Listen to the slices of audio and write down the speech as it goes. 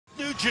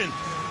Nugent.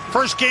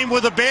 First game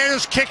with the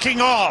Bears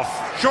kicking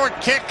off. Short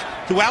kick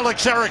to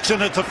Alex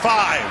Erickson at the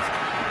 5.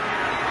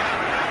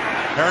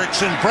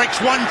 Erickson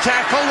breaks one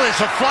tackle.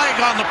 There's a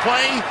flag on the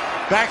play.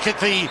 Back at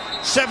the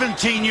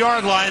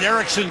 17-yard line,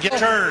 Erickson gets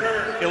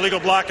turned. Illegal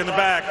block in the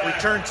back.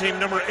 Return team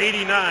number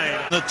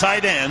 89. The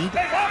tight end.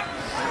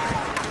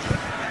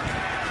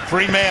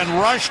 Three-man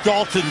rush.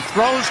 Dalton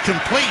throws,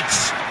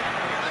 completes.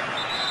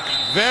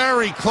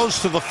 Very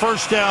close to the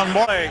first down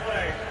mark.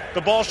 The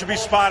ball should be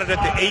spotted at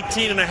the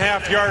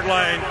 18.5-yard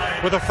line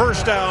with a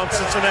first down,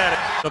 Cincinnati.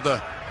 Of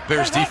the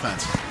Bears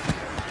defense.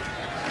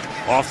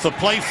 Off the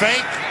play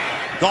fake.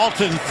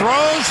 Dalton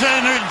throws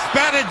and it's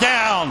batted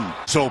down.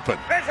 It's open.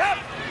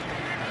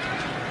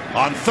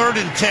 On 3rd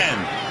and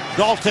 10.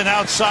 Dalton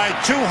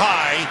outside too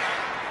high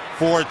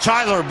for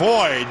Tyler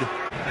Boyd.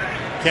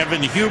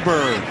 Kevin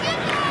Huber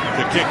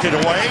to kick it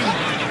away.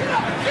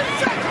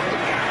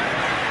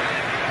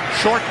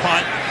 Short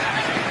punt.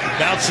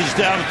 Bounces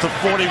down at the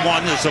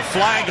 41. There's a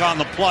flag on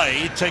the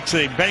play. It takes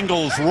a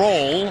Bengals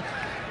roll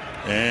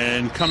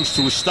and comes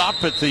to a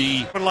stop at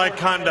the... Like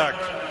conduct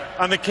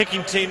on the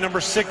kicking team,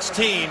 number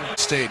 16.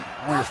 State,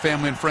 all your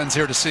family and friends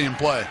here to see him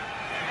play.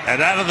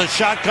 And out of the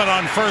shotgun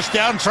on first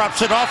down,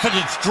 drops it off, and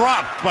it's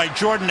dropped by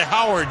Jordan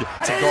Howard.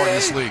 It's a guard in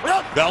this league.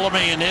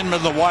 Bellamy and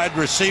Inman, the wide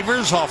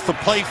receivers. Off the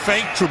play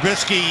fake,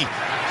 Trubisky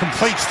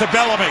completes to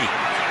Bellamy.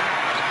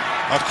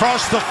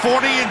 Across the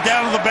 40 and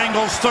down to the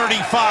Bengals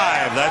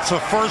 35. That's a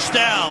first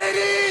down.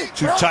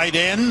 Two tight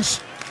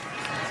ends.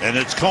 And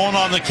it's Cohn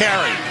on the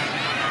carry.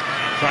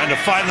 Trying to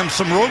find him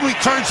some room. He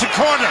turns the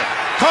corner.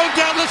 Cohn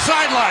down the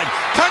sideline.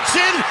 Cuts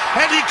in,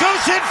 and he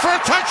goes in for a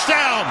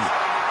touchdown.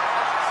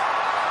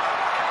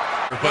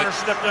 Runner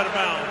stepped out of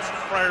bounds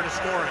prior to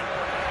scoring.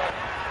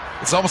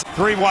 It's almost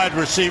 3 wide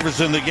receivers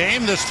in the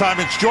game. This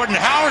time it's Jordan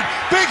Howard.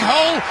 Big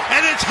hole,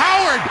 and it's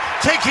Howard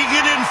taking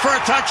it in for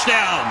a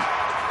touchdown.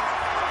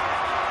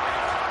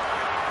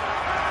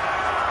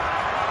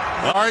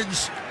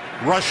 Yards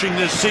rushing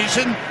this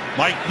season.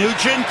 Mike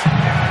Nugent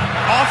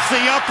off the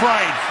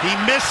upright. He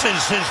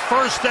misses his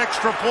first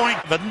extra point.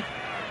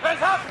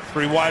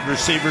 3 wide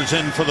receivers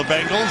in for the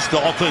Bengals.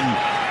 Dalton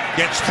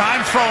gets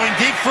time throwing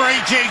deep for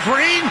A.J.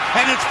 Green,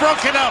 and it's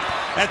broken up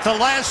at the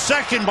last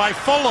second by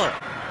Fuller.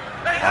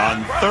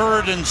 On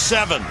 3rd and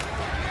 7.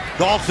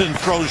 Dalton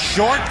throws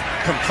short,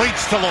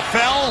 completes to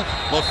LaFell.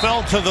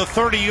 LaFell to the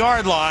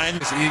 30-yard line.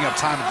 It's eating up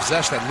time of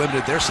possession that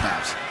limited their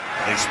snaps.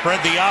 They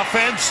spread the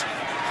offense.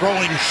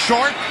 Throwing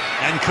short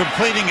and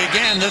completing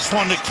again, this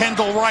one to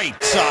Kendall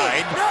Wright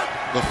side.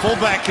 The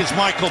fullback is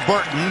Michael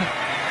Burton,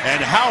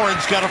 and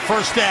Howard's got a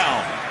first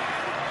down.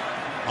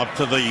 Up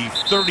to the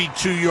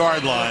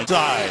 32-yard line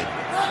side.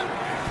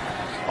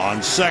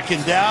 On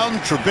 2nd down,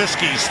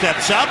 Trubisky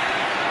steps up,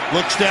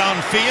 looks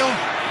downfield,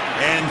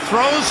 and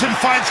throws and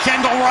finds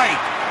Kendall Wright.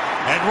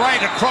 And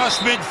Wright across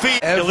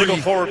midfield. Illegal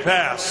forward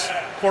pass.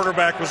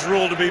 Quarterback was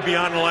ruled to be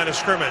beyond the line of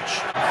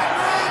scrimmage.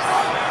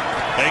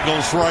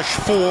 Bengals rush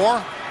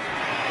 4.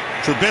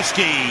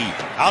 Trubisky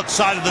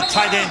outside of the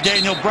tight end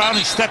Daniel Brown.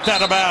 He stepped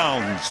out of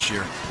bounds.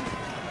 Sure.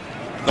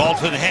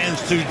 Dalton hands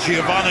to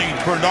Giovanni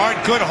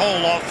Bernard. Good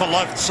hole off the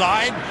left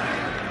side.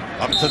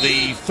 Up to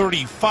the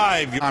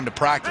 35. Time to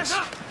practice.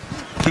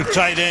 2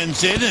 tight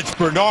ends in. It's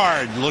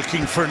Bernard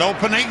looking for an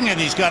opening, and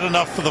he's got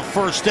enough for the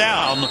first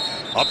down.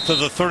 Up to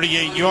the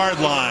 38-yard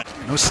line.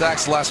 No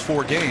sacks the last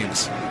 4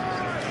 games.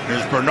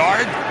 Here's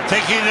Bernard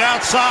taking it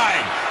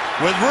outside.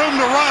 With room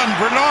to run,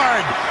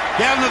 Bernard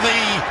down to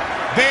the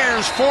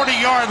Bears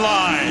 40-yard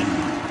line.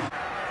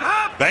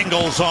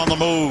 Bengals on the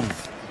move.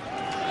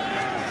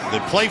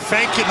 The play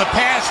fake in the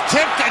pass,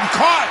 tipped and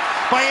caught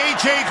by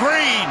A.J.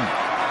 Green.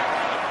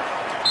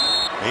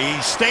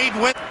 He stayed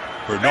with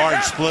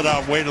Bernard, split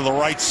out way to the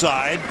right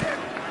side.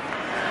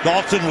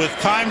 Dalton with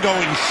time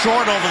going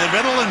short over the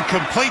middle and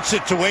completes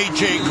it to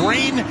A.J.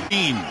 Green.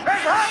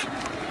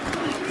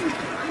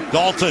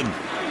 Dalton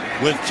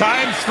with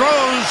time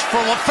throws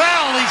for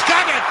LaFell. He's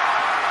got it.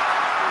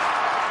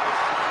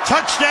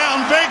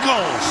 Touchdown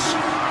Bengals.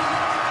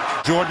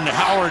 Jordan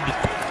Howard,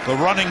 the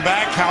running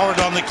back. Howard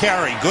on the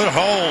carry. Good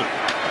hole.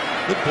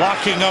 Good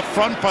blocking up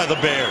front by the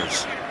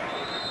Bears.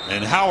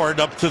 And Howard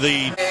up to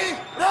the...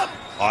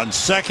 On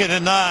 2nd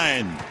and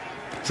 9.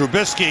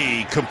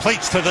 Trubisky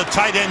completes to the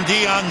tight end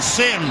Deion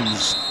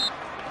Sims.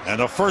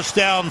 And a first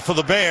down for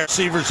the Bears.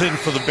 Receivers in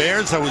for the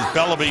Bears. That was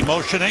Bellamy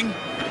motioning.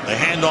 The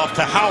handoff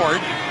to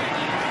Howard.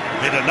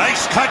 Hit a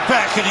nice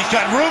cutback, and he's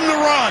got room to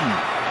run.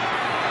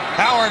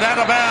 Howard out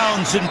of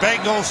bounds in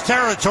Bengals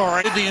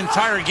territory. The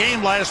entire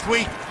game last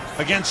week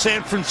against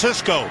San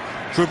Francisco.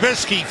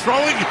 Trubisky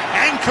throwing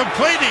and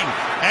completing,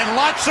 and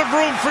lots of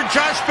room for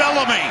Josh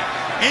Bellamy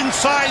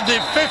inside the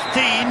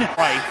 15.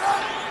 Right.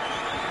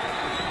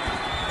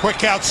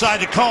 Quick outside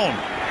to Cohn.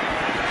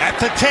 At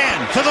the 10,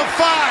 to the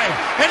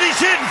 5, and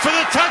he's in for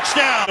the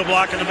touchdown. The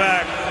block in the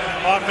back.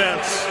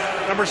 Offense,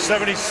 number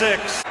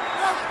 76.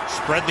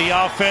 Spread the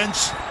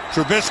offense.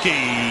 Trubisky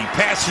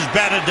passes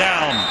batted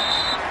down.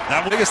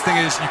 Now, the biggest thing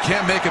is you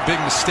can't make a big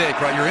mistake,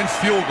 right? You're in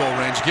field goal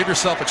range. Give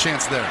yourself a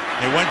chance there.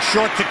 They went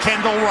short to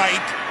Kendall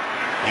Wright.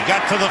 He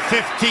got to the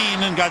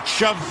 15 and got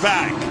shoved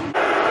back.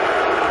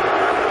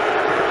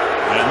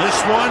 And this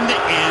one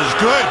is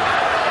good.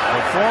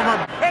 The former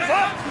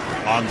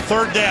on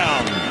third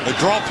down. The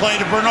draw play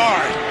to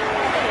Bernard.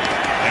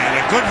 And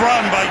a good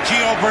run by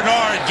Gio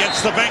Bernard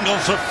gets the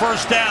Bengals a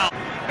first down.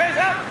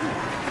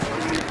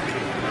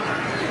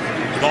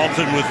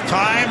 Dalton with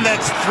time.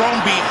 That's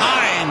thrown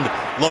behind.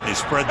 Look, they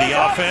spread the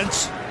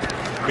offense.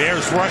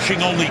 Bears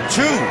rushing only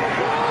 2.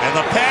 And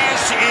the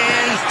pass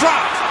is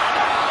dropped.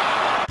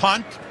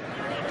 Punt.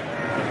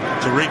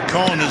 Tariq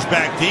Cohen is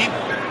back deep.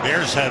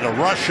 Bears had a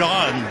rush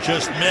on,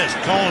 just missed.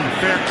 Cohen,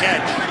 fair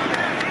catch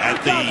at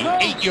the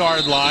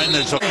 8-yard line.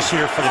 There's a race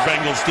here for the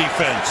Bengals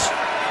defense.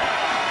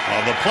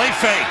 The play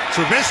fake.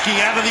 Trubisky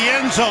out of the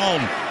end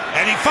zone.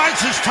 And he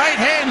finds his tight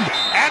end,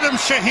 Adam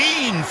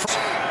Shaheen,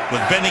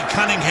 with Benny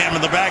Cunningham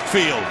in the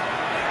backfield.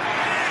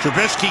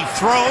 Trubisky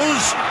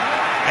throws,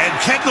 and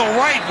Kendall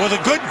Wright with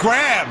a good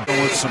grab.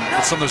 With some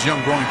of those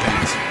young growing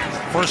pains.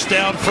 First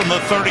down from the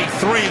 33.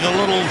 The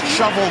little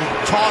shovel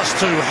toss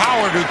to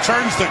Howard, who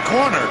turns the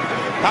corner.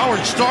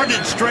 Howard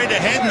started straight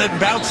ahead and then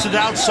bounced it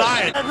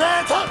outside.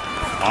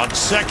 On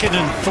 2nd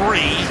and 3,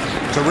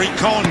 Tariq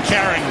Cohen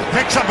carrying.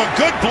 Picks up a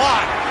good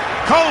block.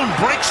 Cohen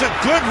breaks a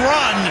good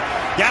run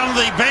down to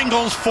the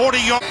Bengals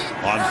 40-yard.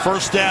 On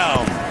first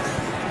down.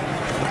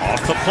 Off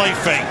the play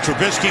fake.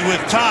 Trubisky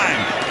with time.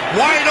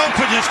 Wide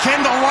open is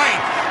Kendall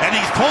Wright. And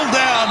he's pulled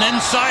down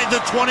inside the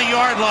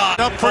 20-yard line.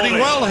 Up pretty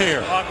well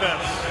here.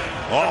 Offense.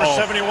 Number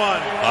 71.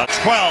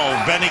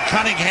 12, Benny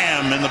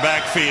Cunningham in the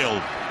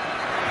backfield.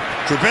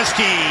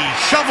 Trubisky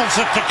shovels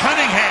it to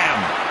Cunningham.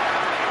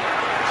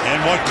 And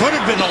what could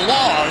have been a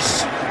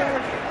loss,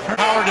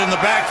 Howard in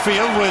the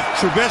backfield with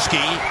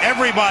Trubisky.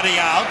 Everybody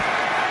out.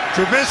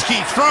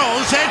 Trubisky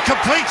throws and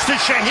completes to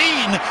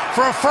Shaheen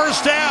for a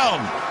first down.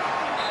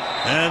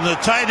 And the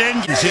tight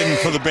end is in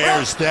for the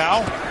Bears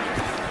now.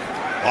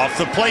 Off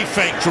the play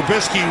fake,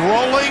 Trubisky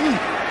rolling.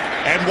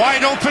 And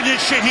wide open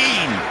is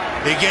Shaheen.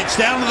 He gets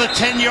down to the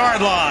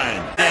 10-yard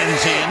line.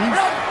 Ends in.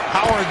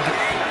 Howard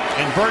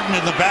and Burton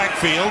in the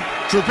backfield.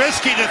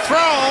 Trubisky to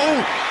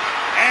throw.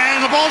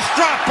 And the ball's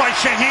dropped by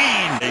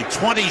Shaheen. A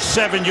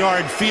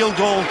 27-yard field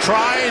goal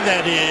try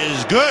that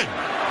is good.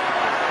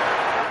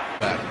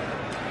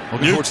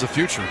 Looking towards the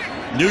future.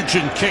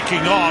 Nugent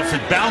kicking off.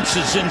 It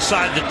bounces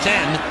inside the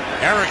 10.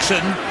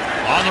 Erickson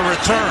on the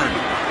return.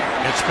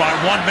 It's by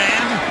one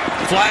man.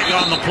 Flag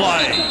on the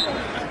play.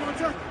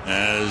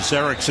 As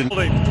Erickson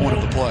point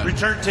of the play.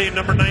 Return team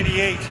number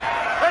 98.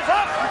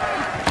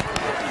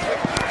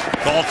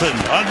 Dalton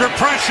under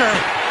pressure.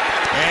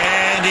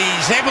 And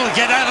he's able to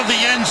get out of the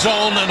end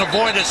zone and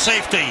avoid a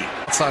safety.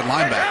 Outside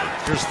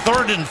linebacker. Here's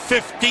 3rd and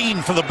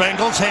 15 for the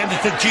Bengals. Handed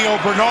to Gio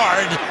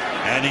Bernard.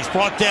 And he's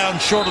brought down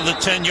short of the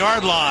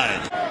 10-yard line.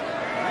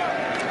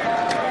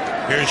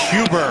 Here's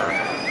Huber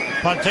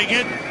punting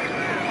it.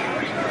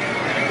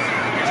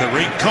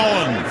 Tariq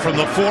Cohen from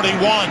the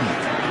 41.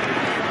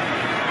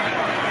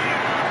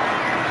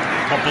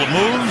 Couple of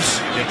moves,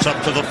 gets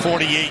up to the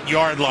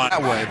 48-yard line.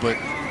 That way, but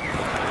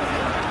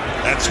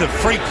that's a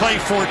free play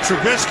for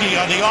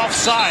Trubisky on the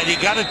offside. He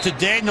got it to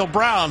Daniel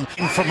Brown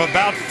from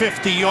about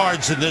 50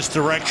 yards in this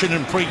direction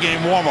in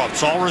pregame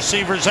warm-ups. All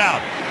receivers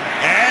out.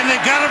 And they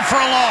got him for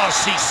a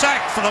loss. He's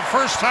sacked for the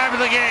first time of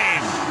the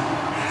game.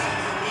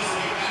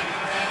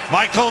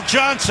 Michael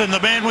Johnson,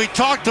 the man we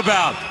talked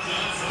about.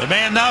 The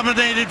man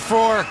nominated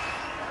for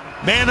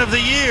Man of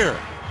the Year.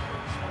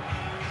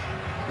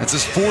 That's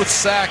his 4th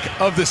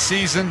sack of the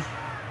season.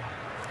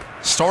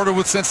 Started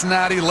with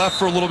Cincinnati, left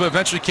for a little bit,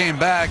 eventually came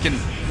back, and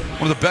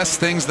one of the best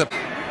things that...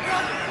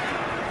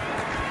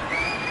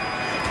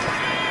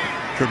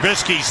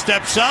 Trubisky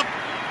steps up,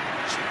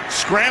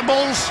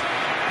 scrambles,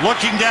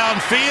 looking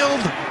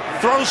downfield,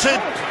 throws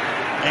it,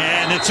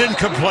 and it's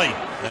incomplete.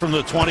 From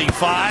the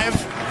 25,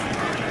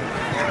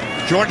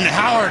 Jordan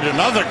Howard,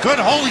 another good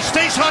hole. He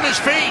stays on his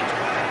feet.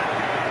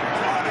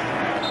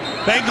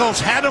 Bengals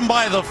had him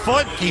by the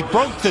foot. He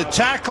broke the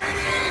tackle.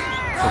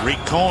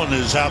 Tariq Cohen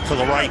is out to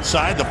the right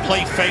side. The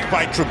play fake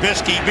by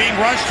Trubisky being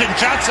rushed, and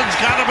Johnson's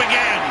got him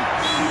again.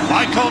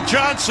 Michael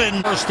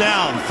Johnson, first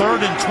down,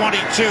 3rd and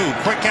 22.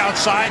 Quick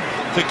outside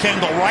to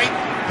Kendall Wright.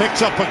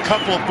 Picks up a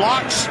couple of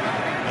blocks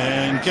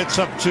and gets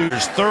up to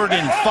 3rd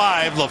and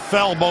 5.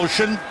 LaFell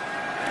motion.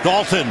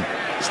 Dalton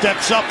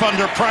steps up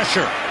under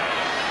pressure.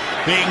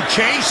 Being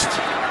chased,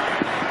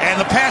 and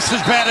the pass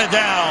is batted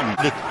down.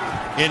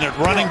 In at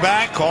running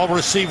back, all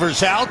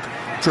receivers out.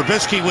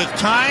 Trubisky with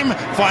time,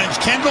 finds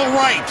Kendall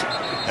Wright.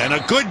 And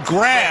a good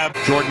grab.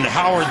 Jordan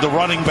Howard, the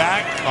running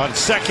back, on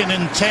 2nd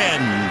and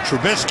 10.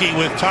 Trubisky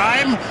with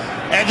time.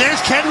 And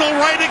there's Kendall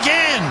Wright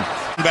again.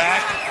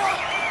 Back.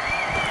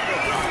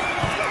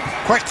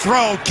 Quick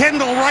throw.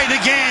 Kendall Wright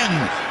again.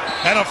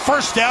 And a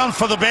first down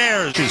for the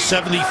Bears.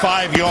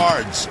 75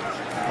 yards.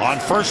 On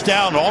first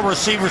down, all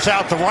receivers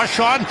out to rush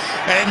on.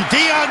 And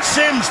Deion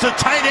Sims, the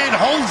tight end,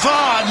 holds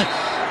on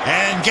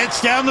and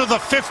gets down to the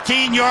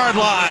 15-yard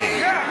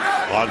line.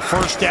 On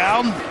first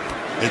down,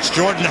 it's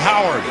Jordan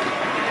Howard.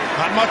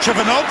 Not much of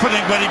an opening,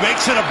 but he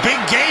makes it a big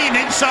gain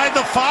inside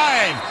the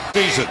 5.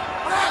 Season.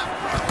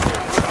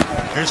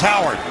 Here's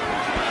Howard.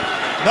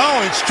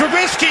 No, it's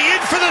Trubisky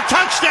in for the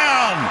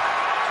touchdown.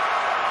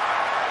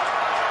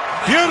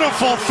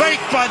 Beautiful fake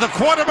by the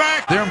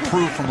quarterback. They're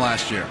improved from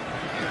last year.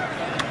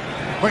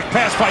 Quick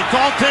pass by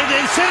Dalton.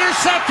 It's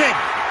intercepted.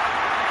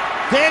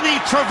 Danny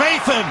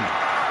Trevathan.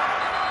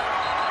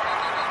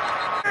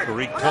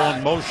 Tariq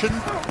Cohen motion.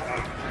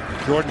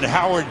 Jordan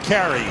Howard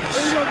carries.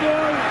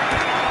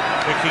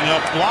 Picking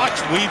up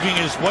blocks, weaving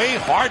his way.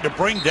 Hard to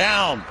bring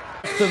down.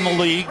 In the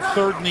league,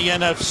 third in the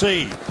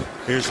NFC.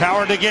 Here's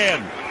Howard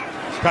again.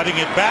 Cutting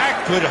it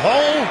back. Good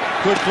hole.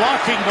 Good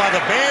blocking by the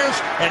Bears.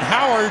 And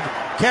Howard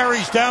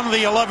carries down to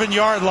the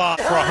 11-yard line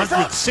for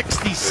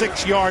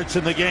 166 yards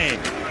in the game.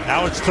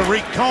 Now it's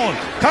Tariq Cohen.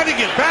 Cutting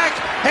it back.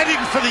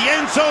 Heading for the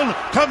end zone.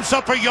 Comes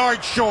up a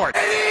yard short.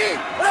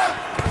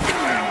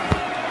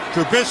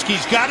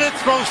 Trubisky's got it,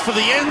 throws for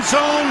the end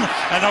zone,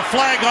 and a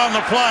flag on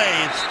the play.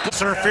 It's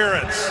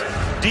interference.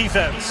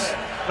 Defense,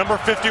 number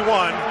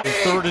 51.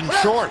 Third and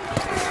short.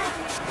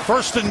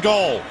 First and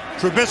goal.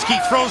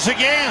 Trubisky throws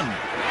again.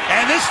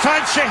 And this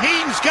time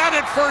Shaheen's got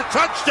it for a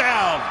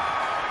touchdown.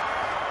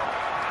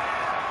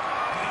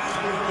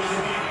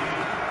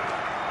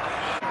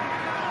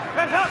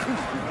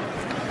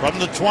 From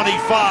the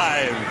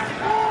 25,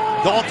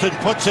 Dalton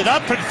puts it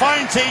up and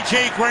finds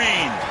A.J.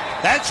 Green.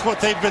 That's what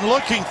they've been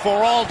looking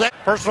for all day.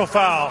 Personal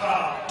foul.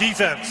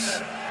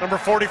 Defense, number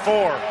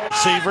 44.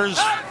 Receivers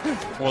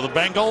for the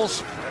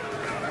Bengals.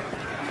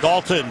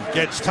 Dalton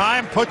gets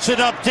time, puts it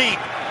up deep,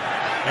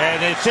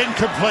 and it's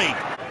incomplete.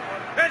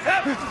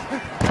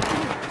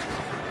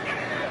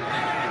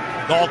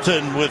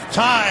 Dalton with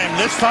time.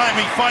 This time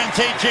he finds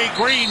A.J.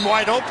 Green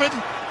wide open.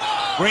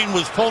 Green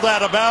was pulled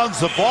out of bounds.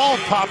 The ball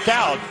popped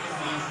out,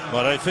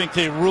 but I think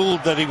they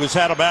ruled that he was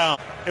out of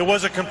bounds. It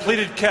was a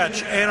completed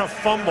catch and a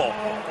fumble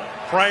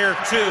prior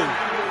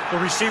to the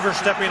receiver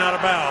stepping out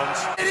of bounds.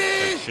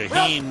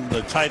 Shaheen,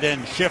 the tight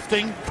end,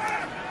 shifting.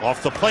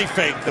 Off the play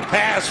fake, the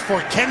pass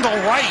for Kendall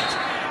Wright.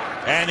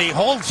 And he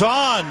holds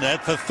on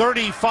at the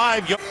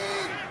 35.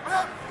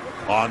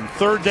 On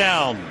third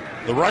down,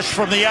 the rush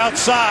from the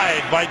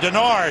outside by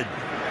Denard.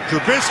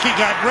 Trubisky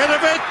got rid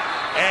of it,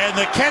 and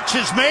the catch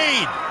is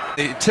made.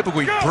 They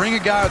typically bring a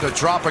guy or they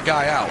drop a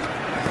guy out.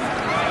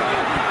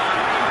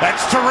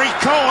 That's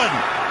Tariq Cohen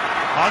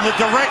on the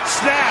direct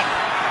snap.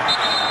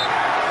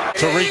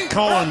 Tariq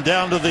Cohen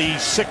down to the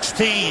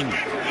 16.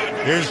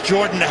 Here's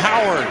Jordan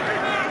Howard.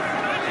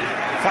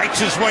 Fights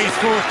his way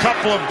through a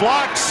couple of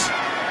blocks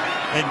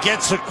and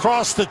gets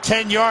across the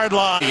 10-yard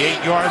line. The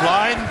 8-yard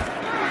line.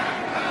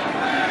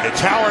 It's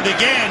Howard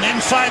again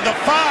inside the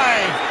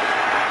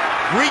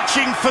 5.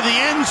 Reaching for the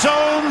end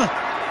zone.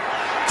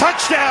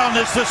 Touchdown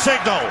is the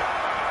signal.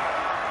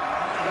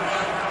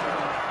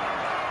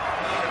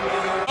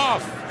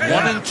 Off. 1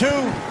 and 2.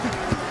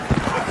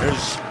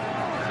 There's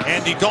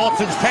Andy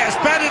Dalton's pass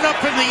batted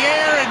up in the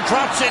air and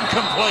drops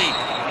incomplete.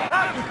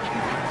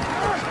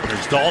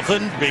 There's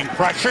Dalton being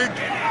pressured.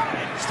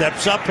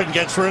 Steps up and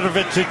gets rid of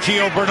it to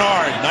Gio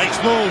Bernard. Nice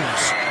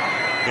moves.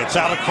 Gets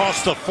out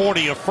across the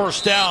 40, a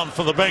first down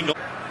for the Bengals.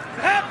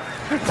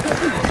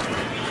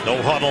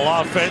 No huddle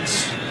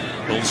offense.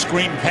 Little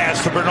screen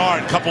pass to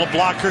Bernard. Couple of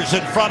blockers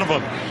in front of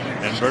him.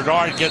 And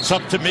Bernard gets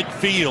up to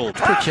midfield.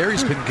 Per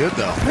carry's been good,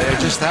 though. They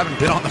just haven't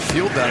been on the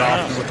field that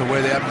often with the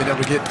way they haven't been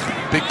able to get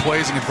big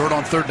plays and convert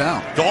on third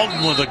down.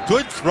 Dalton with a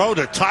good throw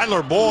to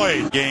Tyler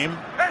Boyd. Game.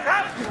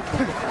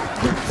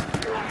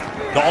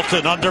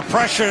 Dalton under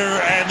pressure,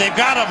 and they've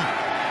got him.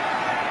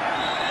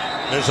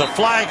 There's a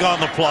flag on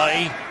the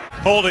play.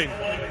 Holding.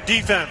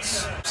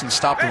 Defense. And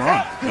stop the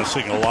run.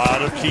 Missing a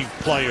lot of key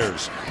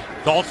players.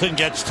 Dalton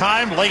gets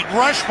time. Late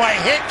rush by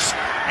Hicks,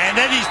 and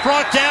then he's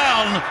brought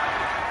down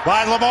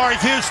by Lamar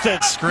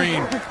Houston.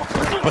 Screen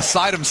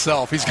beside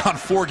himself. He's gone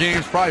 4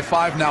 games, probably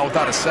 5 now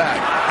without a sack.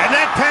 And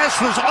that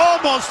pass was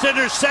almost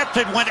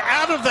intercepted, went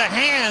out of the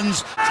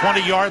hands.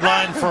 20-yard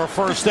line for a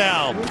first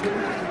down.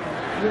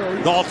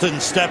 Dalton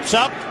steps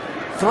up,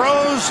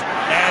 throws,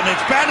 and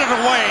it's batted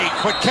away.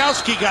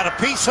 Kwiatkowski got a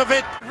piece of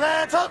it.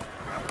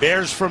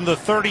 Bears from the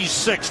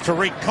 36,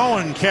 Tariq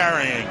Cohen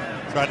carrying.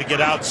 Try to get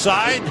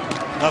outside.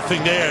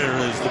 Nothing there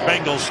as the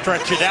Bengals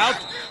stretch it out.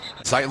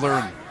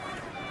 Zeitler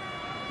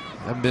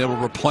haven't been able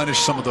to replenish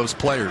some of those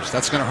players.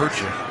 That's going to hurt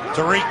you.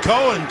 Tariq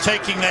Cohen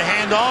taking the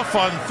handoff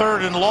on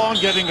third and long,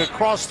 getting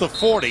across the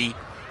 40.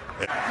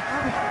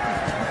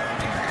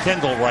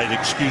 Kendall Wright,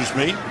 excuse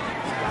me.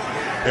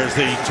 There's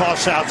the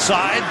toss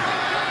outside.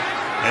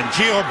 And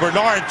Gio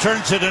Bernard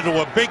turns it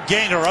into a big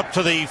gainer up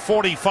to the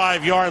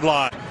 45-yard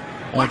line.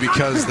 Only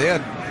because they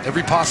had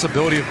every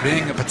possibility of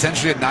being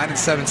potentially a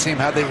 9-7 team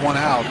had they won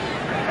out.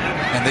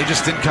 And they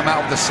just didn't come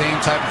out with the same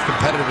type of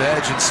competitive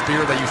edge and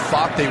spear that you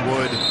thought they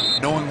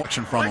would, knowing what's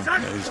in front of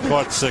them. He's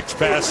caught 6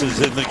 passes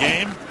in the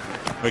game.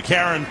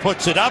 McCarron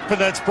puts it up, and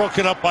that's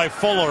broken up by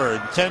Fuller,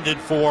 intended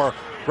for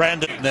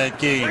Brandon in that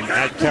game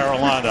at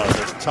Carolina.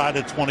 It's tied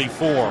at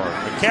 24.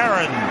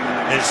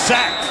 McCarron is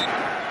sacked.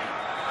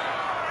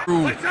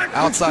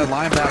 Outside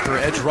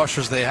linebacker edge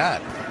rushers they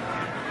had.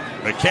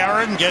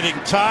 McCarron getting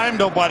time,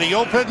 nobody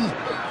open.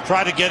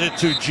 Try to get it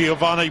to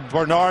Giovanni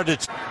Bernard.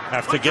 It's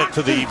have to get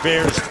to the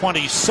Bears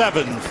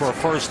 27 for a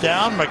first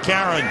down.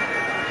 McCarron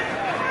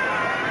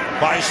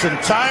buys some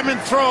time and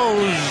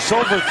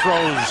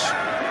overthrows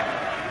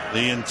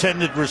the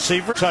intended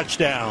receiver.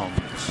 Touchdowns.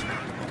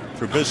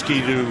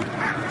 Trubisky to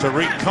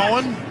Tariq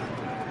Cohen.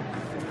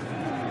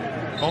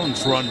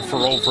 Cohen's run for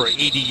over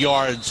 80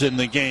 yards in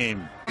the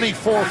game.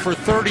 24 for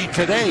 30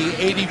 today,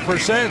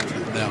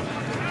 80%.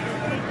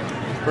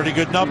 No. Pretty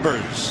good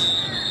numbers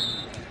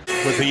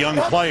with the young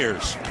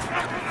players.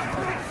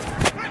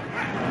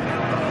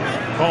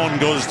 Cohen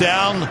goes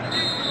down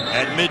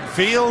at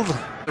midfield.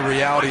 The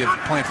reality of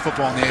playing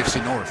football in the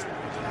AFC North.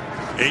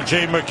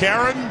 A.J.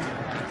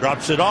 McCarron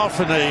drops it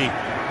off in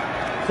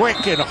a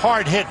quick and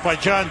hard hit by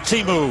John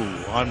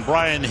Timu on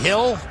Brian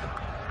Hill.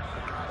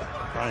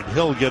 Brian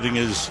Hill getting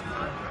his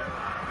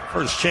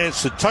first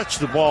chance to touch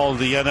the ball of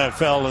the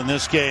NFL in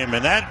this game.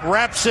 And that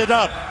wraps it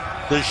up.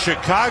 The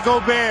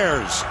Chicago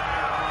Bears,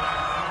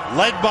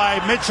 led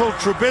by Mitchell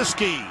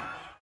Trubisky,